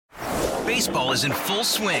Baseball is in full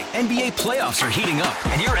swing. NBA playoffs are heating up,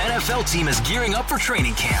 and your NFL team is gearing up for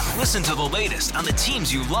training camp. Listen to the latest on the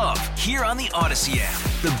teams you love here on the Odyssey app.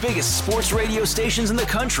 The biggest sports radio stations in the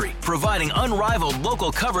country, providing unrivaled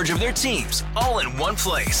local coverage of their teams, all in one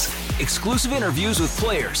place. Exclusive interviews with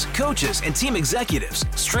players, coaches, and team executives,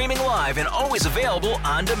 streaming live and always available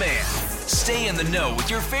on demand. Stay in the know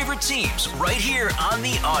with your favorite teams right here on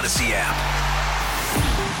the Odyssey app.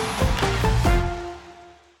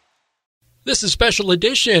 This is Special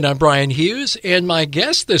Edition. I'm Brian Hughes, and my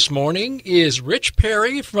guest this morning is Rich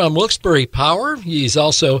Perry from Wilkes-Barre Power. He's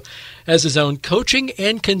also has his own coaching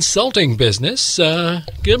and consulting business.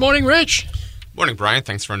 Good morning, Rich. Morning, Brian.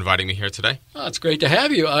 Thanks for inviting me here today. Oh, it's great to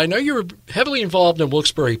have you. I know you're heavily involved in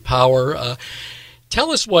Wilkes-Barre Power. Tell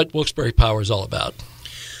us what Wilkes-Barre Power is all about.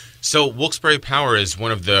 So Wilkes-Barre Power is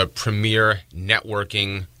one of the premier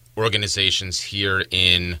networking organizations here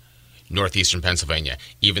in northeastern Pennsylvania.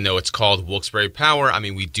 Even though it's called Wilkes-Barre Power, I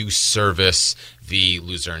mean, we do service the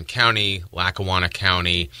Luzerne County, Lackawanna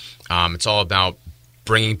County. It's all about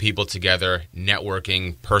bringing people together,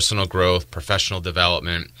 networking, personal growth, professional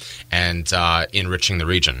development, and enriching the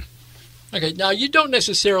region. Okay, now you don't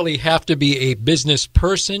necessarily have to be a business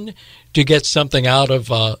person to get something out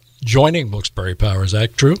of joining Wilkes-Barre Power. Is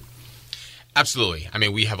that true? Absolutely. I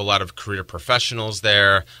mean, we have a lot of career professionals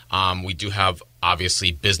there. We do have,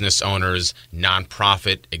 obviously, business owners,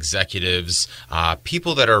 nonprofit executives,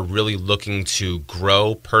 people that are really looking to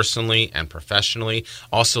grow personally and professionally,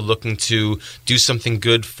 also looking to do something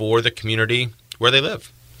good for the community where they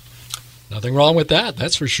live. Nothing wrong with that,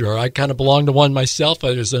 that's for sure. I kind of belong to one myself.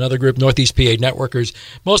 There's another group, Northeast PA Networkers,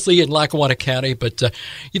 mostly in Lackawanna County. But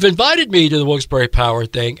you've invited me to the Wilkes-Barre Power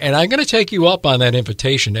thing, and I'm going to take you up on that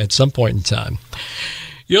invitation at some point in time.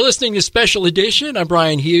 You're listening to Special Edition. I'm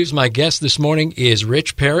Brian Hughes. My guest this morning is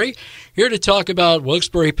Rich Perry, here to talk about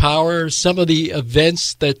Wilkes-Barre Power, some of the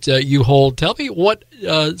events that you hold. Tell me what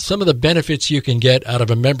some of the benefits you can get out of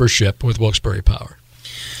a membership with Wilkes-Barre Power.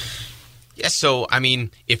 Yeah, so, I mean,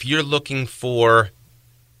 if you're looking for,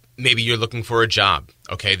 maybe you're looking for a job,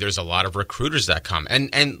 okay, there's a lot of recruiters that come.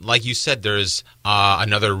 And like you said, there's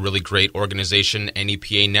another really great organization,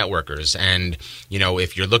 NEPA Networkers. And, you know,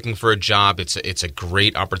 if you're looking for a job, it's a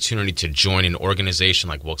great opportunity to join an organization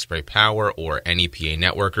like Wilkes-Barre Power or NEPA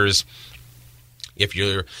Networkers. If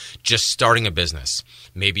you're just starting a business,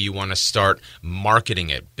 maybe you want to start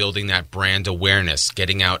marketing it, building that brand awareness,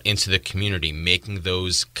 getting out into the community, making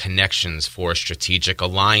those connections for strategic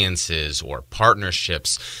alliances or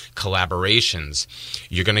partnerships, collaborations.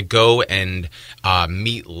 You're going to go and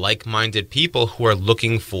meet like-minded people who are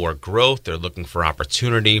looking for growth. They're looking for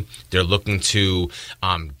opportunity. They're looking to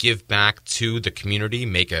give back to the community,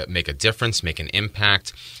 make a difference, make an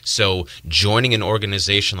impact. So joining an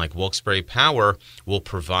organization like Wilkes-Barre Power will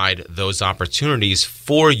provide those opportunities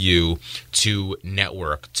for you to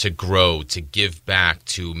network, to grow, to give back,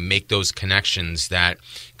 to make those connections that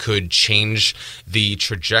could change the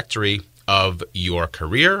trajectory of your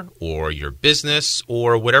career or your business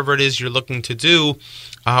or whatever it is you're looking to do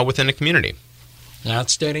within a community.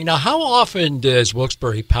 Outstanding. Now, how often does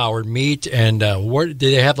Wilkes-Barre Power meet, and do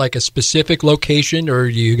they have like a specific location, or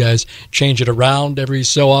do you guys change it around every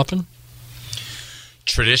so often?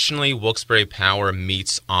 Traditionally, Wilkes-Barre Power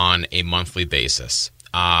meets on a monthly basis.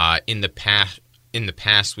 In the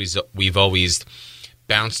past, we've always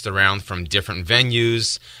bounced around from different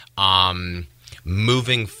venues.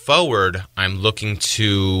 Moving forward, I'm looking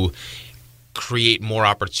to create more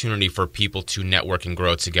opportunity for people to network and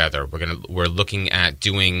grow together. We're looking at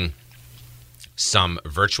doing some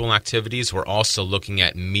virtual activities. We're also looking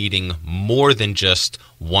at meeting more than just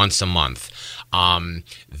once a month.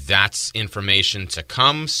 That's information to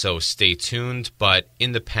come, so stay tuned. But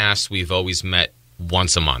in the past, we've always met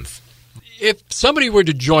once a month. If somebody were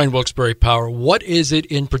to join Wilkes-Barre Power, what is it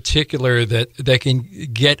in particular that they can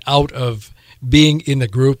get out of being in the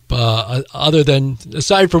group,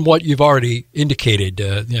 aside from what you've already indicated,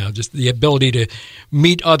 just the ability to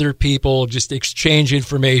meet other people, just exchange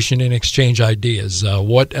information and exchange ideas?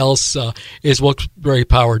 What else is Wilkes-Barre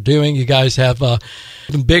Power doing? You guys have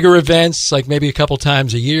bigger events, like maybe a couple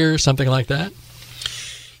times a year, something like that?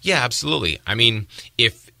 Yeah, absolutely. I mean,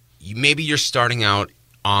 if maybe you're starting out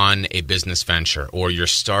on a business venture or you're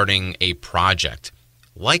starting a project,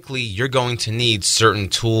 likely you're going to need certain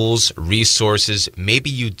tools, resources.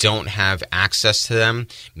 Maybe you don't have access to them.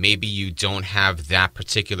 Maybe you don't have that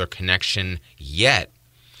particular connection yet.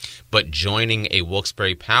 but joining a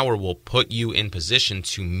Wilkes-Barre Power will put you in position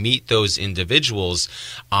to meet those individuals.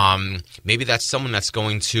 Maybe that's someone that's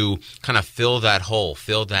going to kind of fill that hole,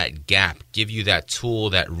 fill that gap, give you that tool,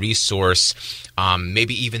 that resource,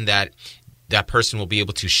 maybe even that person will be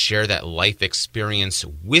able to share that life experience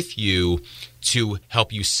with you to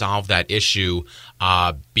help you solve that issue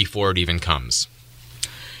before it even comes.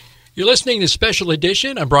 You're listening to Special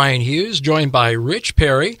Edition. I'm Brian Hughes, joined by Rich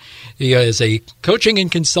Perry. He is a coaching and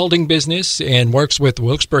consulting business and works with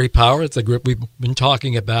Wilkes-Barre Power. It's the group we've been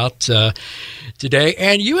talking about today.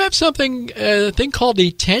 And you have something, a thing called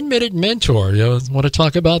the 10-Minute Mentor. You want to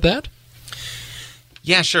talk about that?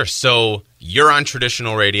 Yeah, sure. So you're on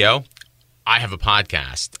traditional radio. I have a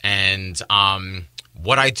podcast. And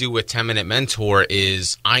what I do with 10-Minute Mentor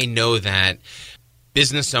is I know that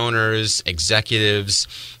business owners, executives,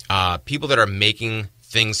 people that are making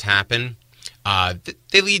things happen,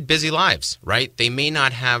 they lead busy lives, right? They may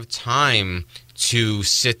not have time to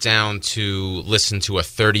sit down to listen to a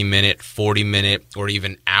 30-minute, 40-minute, or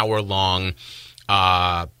even hour-long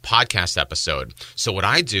podcast episode. So what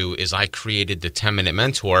I do is I created the 10-Minute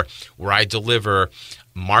Mentor, where I deliver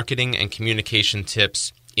marketing and communication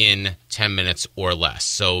tips in 10 minutes or less.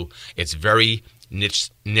 So it's very niche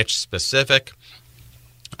specific.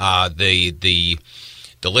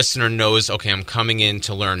 The listener knows, okay, I'm coming in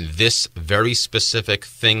to learn this very specific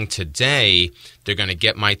thing today. They're going to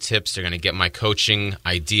get my tips, they're going to get my coaching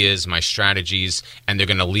ideas, my strategies, and they're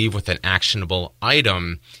going to leave with an actionable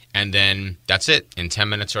item. And then that's it, in 10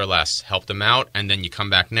 minutes or less. Help them out, and then you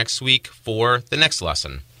come back next week for the next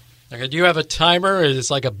lesson. Okay, do you have a timer? Is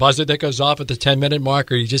it like a buzzer that goes off at the 10-minute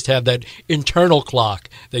mark, or you just have that internal clock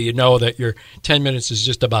that you know that your 10 minutes is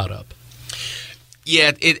just about up?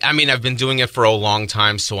 Yeah, I've been doing it for a long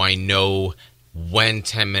time, so I know when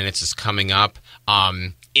 10 minutes is coming up.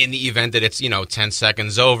 In the event that it's, 10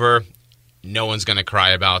 seconds over, no one's going to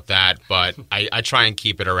cry about that, but I try and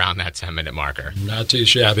keep it around that 10-minute marker. Not too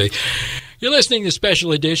shabby. You're listening to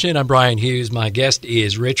Special Edition. I'm Brian Hughes. My guest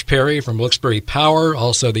is Rich Perry from Wilkes-Barre Power,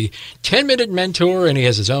 also the 10-Minute Mentor, and he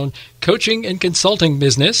has his own coaching and consulting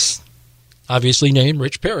business, obviously named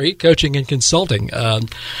Rich Perry Coaching and Consulting.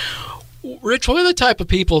 Rich, what are the type of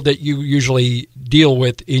people that you usually deal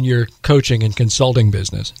with in your coaching and consulting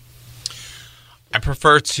business? I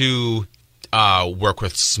prefer to work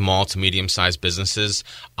with small to medium-sized businesses.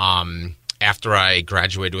 After I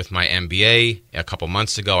graduated with my MBA a couple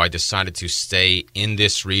months ago, I decided to stay in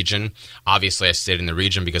this region. Obviously, I stayed in the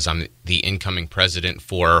region because I'm the incoming president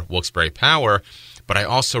for Wilkes-Barre Power, but I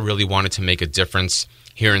also really wanted to make a difference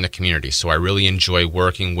here in the community. So I really enjoy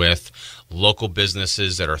working with local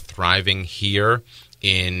businesses that are thriving here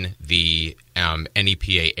in the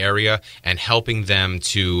NEPA area and helping them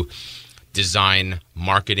to design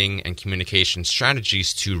marketing and communication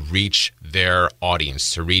strategies to reach their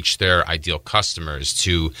audience, to reach their ideal customers,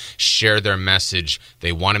 to share their message.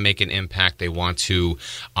 They want to make an impact. They want to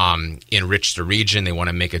enrich the region. They want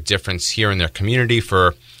to make a difference here in their community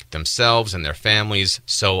for themselves and their families.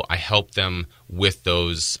 So I help them with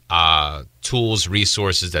those tools,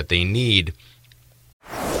 resources that they need.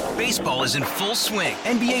 Baseball is in full swing.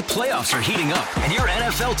 NBA playoffs are heating up, and your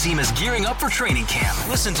NFL team is gearing up for training camp.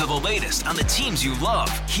 Listen to the latest on the teams you love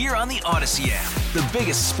here on the Odyssey app. The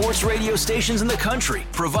biggest sports radio stations in the country,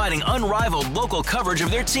 providing unrivaled local coverage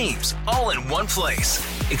of their teams, all in one place.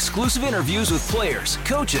 Exclusive interviews with players,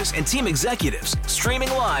 coaches, and team executives, streaming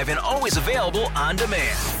live and always available on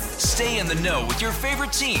demand. Stay in the know with your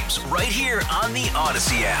favorite teams right here on the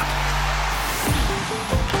Odyssey app.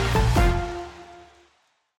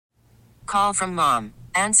 Call from mom.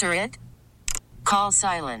 Answer it. Call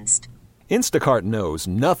silenced. Instacart knows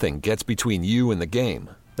nothing gets between you and the game.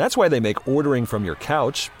 That's why they make ordering from your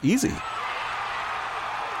couch easy.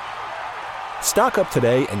 Stock up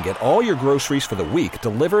today and get all your groceries for the week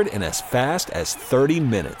delivered in as fast as 30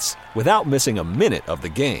 minutes without missing a minute of the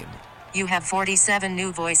game. You have 47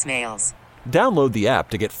 new voicemails. Download the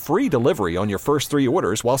app to get free delivery on your first 3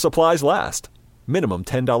 orders while supplies last. Minimum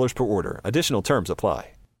 $10 per order. Additional terms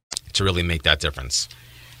apply. To really make that difference.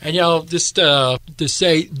 And, just to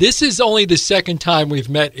say, this is only the second time we've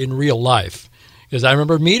met in real life. Because I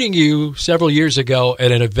remember meeting you several years ago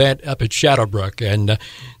at an event up at Shadowbrook, and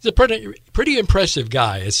he's a pretty impressive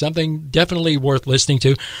guy. It's something definitely worth listening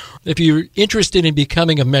to. If you're interested in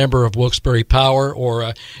becoming a member of Wilkes-Barre Power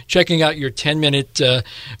or checking out your 10-minute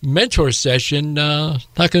mentor session,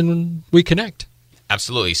 how can we connect?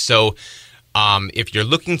 Absolutely. So if you're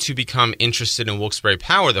looking to become interested in Wilkes-Barre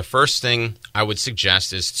Power, the first thing I would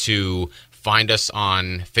suggest is to find us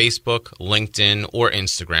on Facebook, LinkedIn, or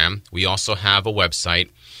Instagram. We also have a website.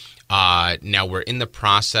 Now we're in the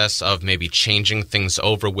process of maybe changing things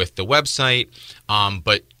over with the website,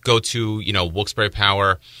 but go to,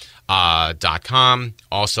 WilkesburyPower.com.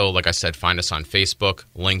 Also, like I said, find us on Facebook,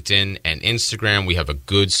 LinkedIn, and Instagram. We have a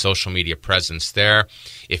good social media presence there.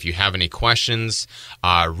 If you have any questions,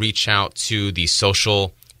 reach out to the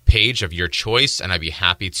social page of your choice, and I'd be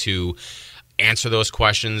happy to answer those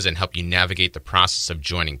questions and help you navigate the process of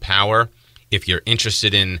joining Power. If you're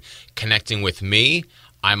interested in connecting with me,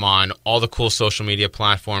 I'm on all the cool social media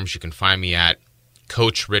platforms. You can find me at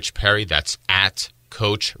Coach Rich Perry. That's at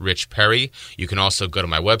Coach Rich Perry. You can also go to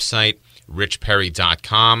my website,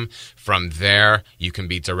 richperry.com. From there, you can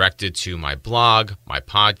be directed to my blog, my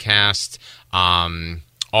podcast,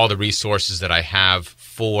 all the resources that I have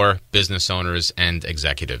for business owners and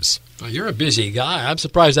executives. Well, you're a busy guy. I'm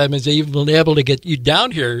surprised I was even able to get you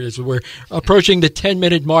down here as we're approaching the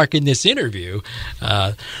 10-minute mark in this interview.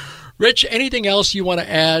 Rich, anything else you want to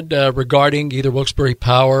add regarding either Wilkes-Barre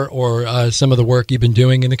Power or some of the work you've been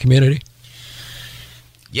doing in the community?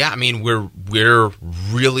 Yeah, I mean, we're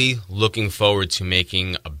really looking forward to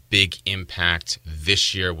making a big impact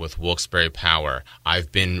this year with Wilkes-Barre Power.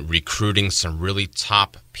 I've been recruiting some really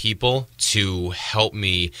top people to help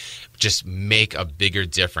me just make a bigger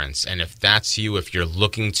difference. And if that's you, if you're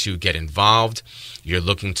looking to get involved, you're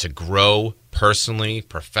looking to grow personally,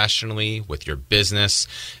 professionally with your business,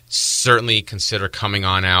 certainly consider coming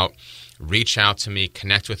on out. Reach out to me,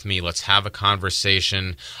 connect with me. Let's have a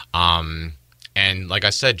conversation. And like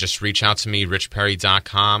I said, just reach out to me,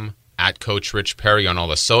 richperry.com, at Coach Rich Perry on all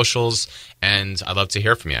the socials, and I'd love to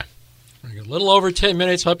hear from you. A little over 10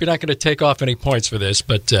 minutes. Hope you're not going to take off any points for this.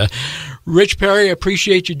 But Rich Perry,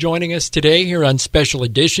 appreciate you joining us today here on Special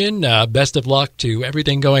Edition. Best of luck to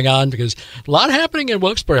everything going on, because a lot happening in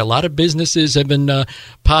Wilkes-Barre. A lot of businesses have been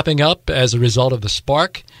popping up as a result of the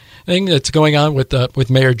Spark thing that's going on with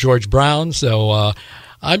Mayor George Brown. So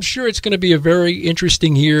I'm sure it's going to be a very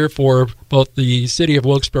interesting year for both the city of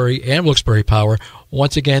Wilkes-Barre and Wilkes-Barre Power.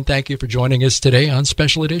 Once again, thank you for joining us today on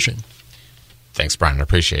Special Edition. Thanks, Brian. I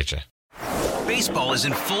appreciate you. Baseball is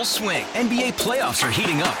in full swing. NBA playoffs are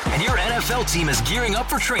heating up, and your NFL team is gearing up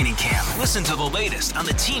for training camp. Listen to the latest on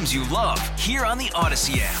the teams you love here on the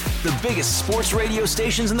Odyssey app. The biggest sports radio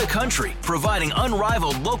stations in the country, providing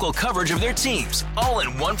unrivaled local coverage of their teams, all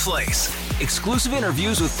in one place. Exclusive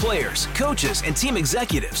interviews with players, coaches, and team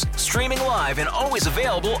executives, streaming live and always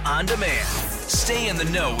available on demand. Stay in the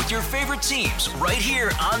know with your favorite teams right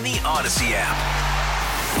here on the Odyssey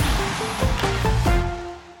app.